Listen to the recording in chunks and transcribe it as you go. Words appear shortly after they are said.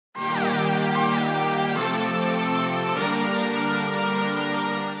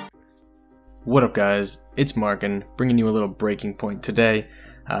What up guys, it's Markin, bringing you a little breaking point today.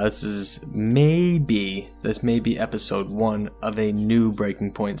 This may be episode 1 of a new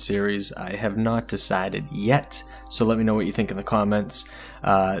breaking point series. I have not decided yet, so let me know what you think in the comments.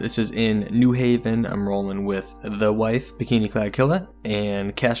 This is in New Haven. I'm rolling with the wife, Bikini Clad Killer,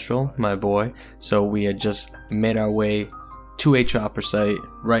 and Kestrel, my boy. So we had just made our way to a chopper site.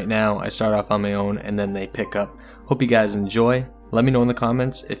 Right now I start off on my own and then they pick up. Hope you guys enjoy. Let me know in the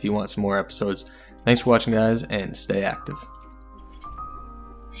comments if you want some more episodes. Thanks for watching guys, and stay active.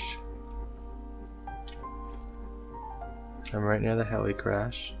 I'm right near the heli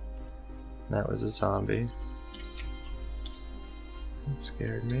crash. That was a zombie. It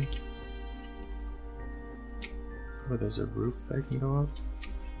scared me. Oh, there's a roof I can go up.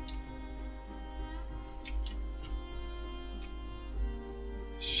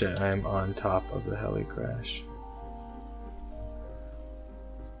 Shit, I am on top of the heli crash.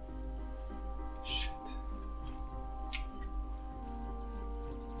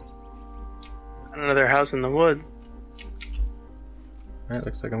 Another house in the woods. Alright,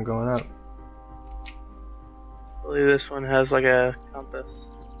 looks like I'm going up. I believe this one has like a compass.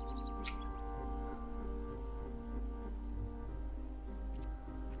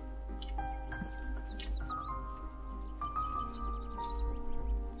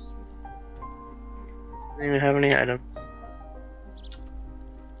 Doesn't even have any items.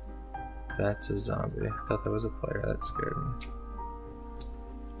 That's a zombie. I thought that was a player. That scared me.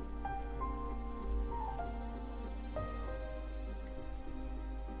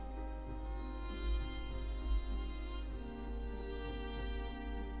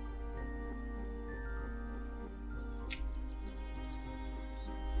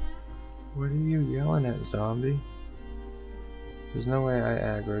 What are you yelling at, zombie? There's no way I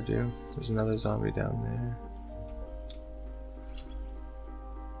aggroed you. There's another zombie down there.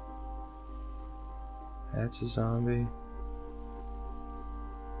 That's a zombie.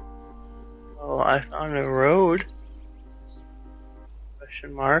 Oh, I found a road.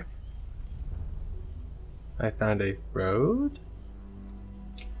 Question mark. I found a road?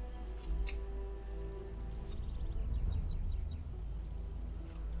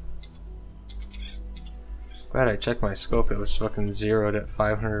 Glad I checked my scope, it was fucking zeroed at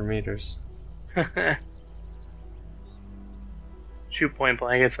 500 meters. Shoot point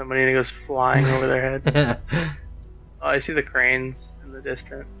blank at somebody and it goes flying over their head. Oh, I see the cranes in the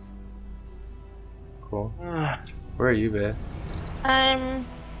distance. Cool. Where are you, babe? I'm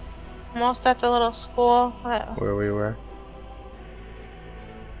almost at the little school. Where we were?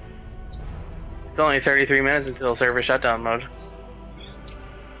 It's only 33 minutes until server shutdown mode.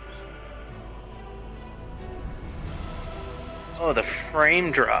 Oh, the frame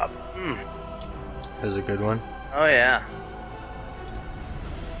drop. That was a good one. Oh yeah.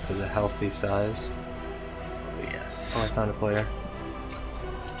 It was a healthy size. Oh, yes. Oh, I found a player.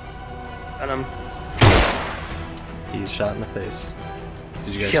 Got him. He's shot in the face.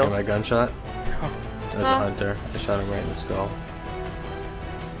 Did you guys Kill. hear my gunshot? Oh. That was a hunter. I shot him right in the skull.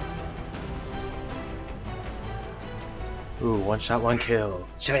 Ooh, one shot, one kill.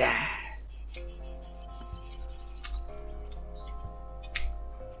 Shoot.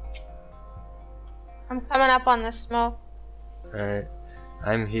 I'm coming up on the smoke. Alright.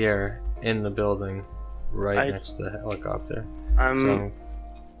 I'm here in the building right next to the helicopter. I'm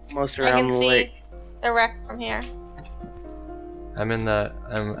almost I around can the see lake. the wreck from here. I'm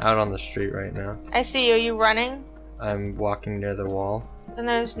out on the street right now. I see you. Are you running? I'm walking near the wall. Then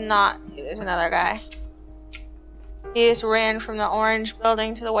there's not. There's another guy. He just ran from the orange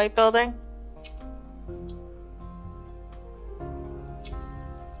building to the white building.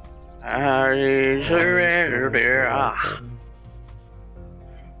 I'm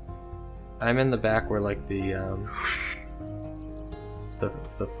in the back where like the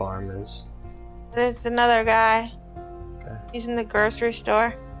farm is. There's another guy. Okay. He's in the grocery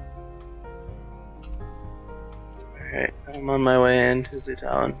store. Alright, I'm on my way into the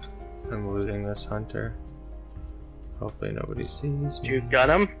town. I'm looting this hunter. Hopefully nobody sees me. You got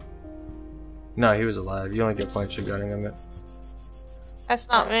him? No, he was alive. You only get points for gunning him. That's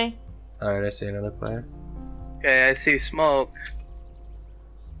not me. Alright, I see another player. Okay, I see smoke.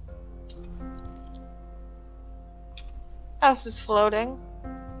 House is floating.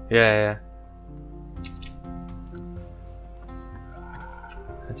 Yeah.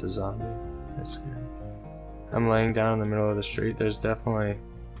 That's a zombie. That's scary. I'm laying down in the middle of the street. There's definitely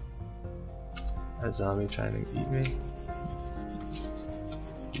a zombie trying to eat me.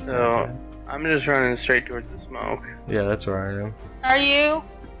 So, I'm just running straight towards the smoke. Yeah, that's where I am. Are you?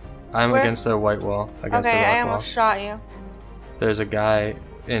 I'm Where? against the white wall. Against Okay, the I rock wall. almost shot you. There's a guy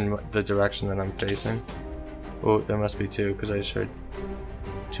in the direction that I'm facing. Oh, there must be two, because I just heard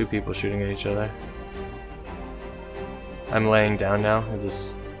two people shooting at each other. I'm laying down now. Is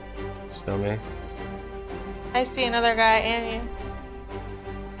this still me? I see another guy and you.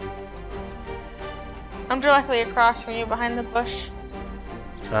 I'm directly across from you behind the bush.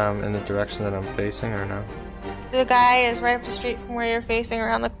 In the direction that I'm facing, or no? The guy is right up the street from where you're facing,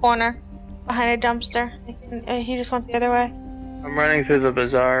 around the corner, behind a dumpster. He just went the other way. I'm running through the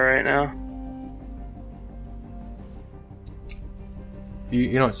bazaar right now.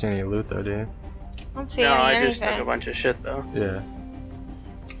 You don't see any loot though, do you? I don't see No, I anything. just took a bunch of shit though. Yeah.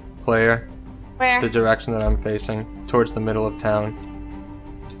 Player, Where? the direction that I'm facing, towards the middle of town.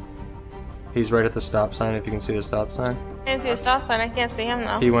 He's right at the stop sign, if you can see the stop sign. I didn't see a stop sign. I can't see him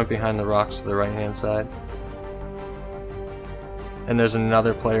though. He went behind the rocks to the right hand side. And there's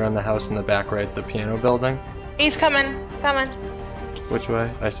another player in the house in the back right, the piano building. He's coming. He's coming. Which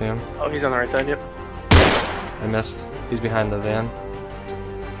way? I see him. Oh, he's on the right side, yep. I missed. He's behind the van.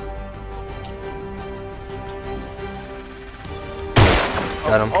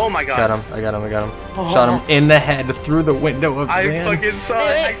 Got him. Oh my god. Got him. I got him. Shot him in the head through the window of the I van. fucking saw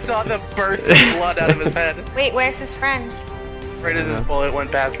it. I saw the burst of blood out of his head. Wait, where's his friend? Right as his bullet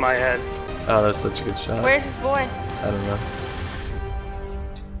went past my head. Oh, that's such a good shot. Where's his boy? I don't know.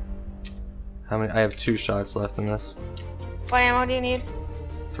 How many? I have 2 shots left in this. What ammo do you need?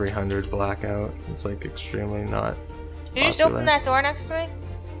 300 blackout. It's like extremely not. Did you just popular. open that door next to me?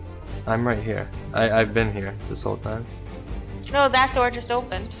 I'm right here. I've been here this whole time. No, that door just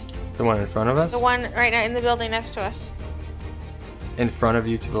opened. The one in front of us? The one right now in the building next to us. In front of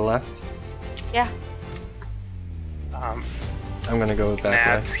you to the left? Yeah. I'm gonna go back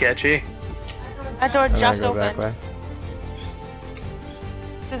Mad way. sketchy. That door I'm just gonna go back opened. way.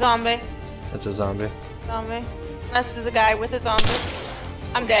 The zombie. It's a zombie. Zombie. That's the guy with the zombie.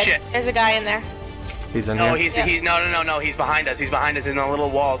 I'm dead. Shit. There's a guy in there. He's in No, here? he's no, he's behind us. He's behind us in the little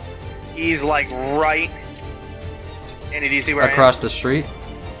walls. He's like right. Andy, do you see where Across the street?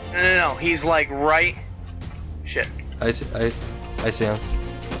 I am? No, he's like right. Shit. I see him.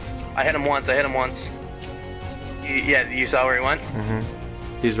 I hit him once. Yeah, you saw where he went?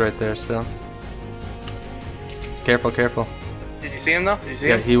 He's right there still. Careful, careful. Did you see him though? Did you see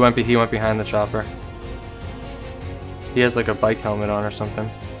Yeah, him? he went behind the chopper. He has like a bike helmet on or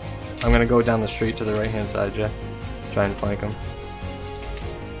something. I'm gonna go down the street to the right hand side, Jay. Try and flank him.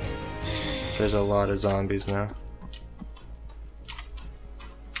 There's a lot of zombies now.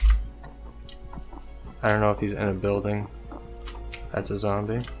 I don't know if he's in a building. That's a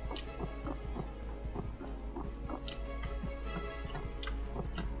zombie.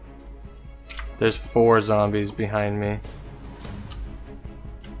 There's 4 zombies behind me.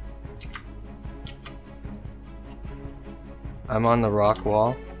 I'm on the rock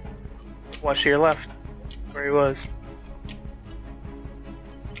wall. Watch to your left. Where he was.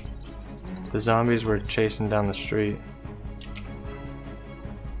 The zombies were chasing down the street.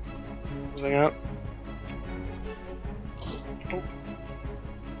 Moving up.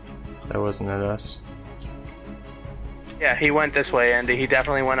 That wasn't at us. Yeah, he went this way, Andy. He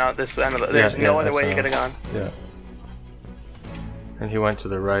definitely went out this end of the. There's no other way he could have gone. Yeah. And he went to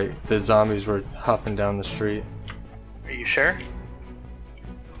the right. The zombies were huffing down the street. Are you sure?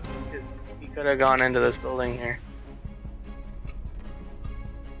 Because he could have gone into this building here.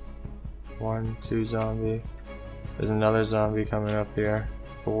 1, 2 zombie. There's another zombie coming up here.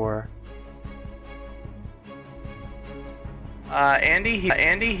 4.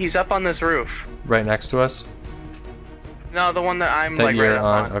 Andy, he's up on this roof. Right next to us? No, the one that I'm That like you're right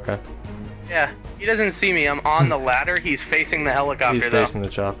up on. Okay. Yeah, he doesn't see me. I'm on the ladder. He's facing the helicopter. He's facing the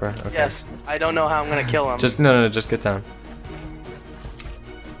chopper. Okay. Yes, I don't know how I'm gonna kill him. Just no, just get down.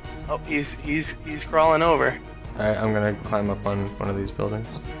 Oh, he's crawling over. Alright, I'm gonna climb up on one of these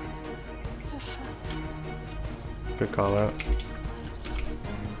buildings. Good call out.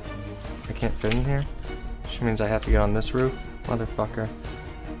 I can't fit in here? Which means I have to get on this roof? Motherfucker.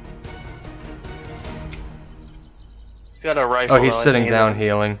 He's got a rifle. Oh, he's though, I sitting think down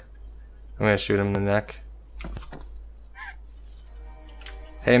healing. I'm gonna shoot him in the neck.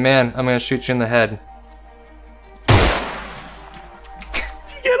 Hey man, I'm gonna shoot you in the head.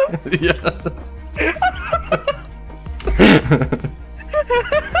 Get him? Yeah.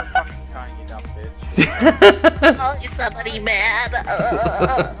 Oh, is somebody mad?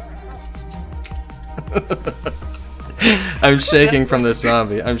 I'm shaking from this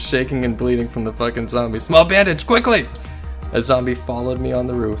zombie. I'm shaking and bleeding from the fucking zombie. Small bandage, quickly! A zombie followed me on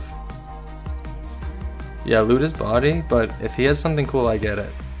the roof. Yeah, loot his body, but if he has something cool, I get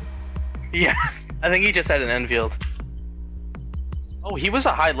it. Yeah, I think he just had an Enfield. Oh, he was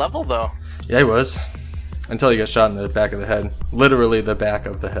a high level though. Yeah, he was. Until he got shot in the back of the head. Literally the back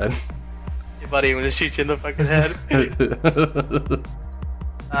of the head. Hey, buddy, I'm gonna shoot you in the fucking head.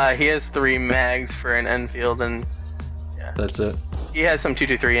 He has 3 mags for an Enfield, and yeah. That's it. He has some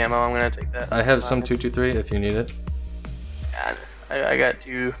 223 ammo. I'm gonna take that. I have some 223 if you need it. Yeah, I got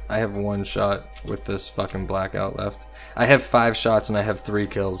 2. I have 1 shot with this fucking blackout left. I have 5 shots and I have 3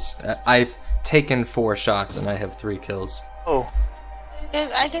 kills. I've taken 4 shots and I have 3 kills. Oh.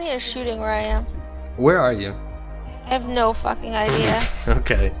 I can hear shooting where I am. Where are you? I have no fucking idea.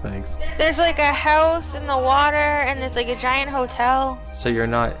 Okay, thanks. There's like a house in the water, and it's like a giant hotel. So you're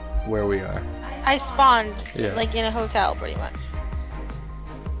not where we are. I spawned Yeah. like in a hotel, pretty much.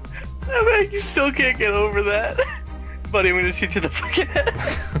 I mean, you still can't get over that. Buddy, I'm gonna shoot you in the fucking head.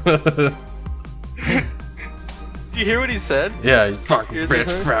 Did you hear what he said? Yeah, you fucking Here's bitch,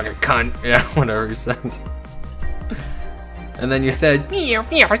 the hood. fucking cunt. Yeah, whatever he said. And then you said, That's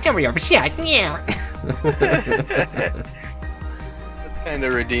kind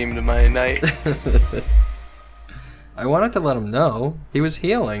of redeemed my night. I wanted to let him know. He was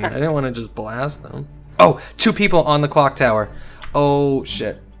healing. I didn't want to just blast him. Oh, 2 people on the clock tower. Oh,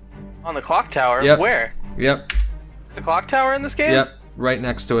 shit. On the clock tower? Yep. Where? Yep. Is the clock tower in this game? Yep. Right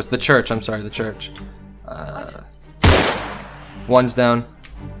next to us. The church. I'm sorry, the church. 1's down.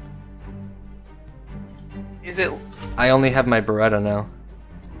 Is it? I only have my Beretta now.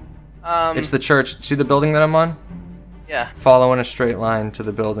 It's the church. See the building that I'm on? Yeah. Follow in a straight line to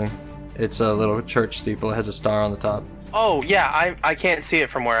the building. It's a little church steeple. It has a star on the top. Oh, yeah, I can't see it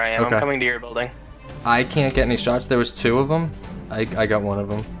from where I am. Okay. I'm coming to your building. I can't get any shots. There was 2 of them. I got 1 of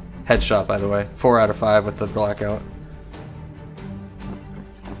them. Headshot, by the way. 4 out of 5 with the blackout.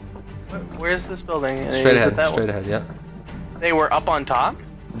 Where's this building? Is Straight it ahead. that Straight one? ahead, yeah. They were up on top?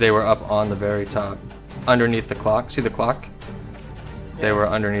 They were up on the very top. Underneath the clock. See the clock? They Yeah. were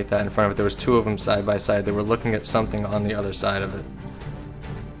underneath that in front of it. There was 2 of them side by side. They were looking at something on the other side of it.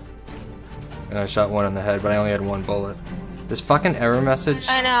 And I shot 1 in the head, but I only had 1 bullet. This fucking error message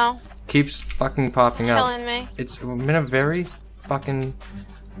I know. keeps fucking popping up. Killing me. I'm in a very fucking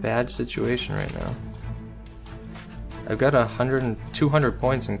bad situation right now. I've got 200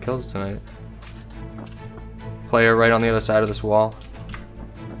 points in kills tonight. Player right on the other side of this wall.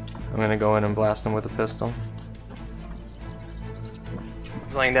 I'm gonna go in and blast him with a pistol.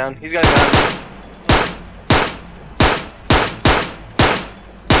 He's laying down. He's got a gun.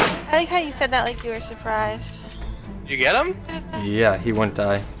 I like how you said that like you were surprised. Did you get him? Yeah, he wouldn't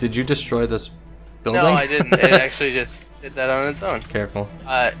die. Did you destroy this building? No, I didn't. It actually just did that on its own. Careful.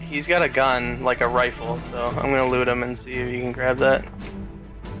 He's got a gun, like a rifle, so I'm gonna loot him and see if you can grab that.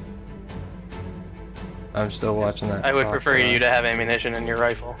 I'm still watching that. I would clock prefer go you out. to have ammunition in your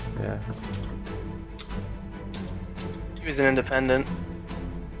rifle. Yeah. He was an independent.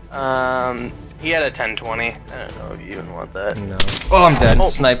 He had a 1020. I don't know if you even want that. No. Oh, I'm dead. Oh.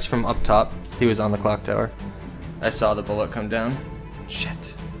 Sniped from up top. He was on the clock tower. I saw the bullet come down.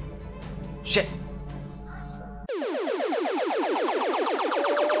 Shit. Shit.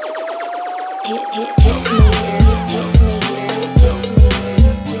 Hit me.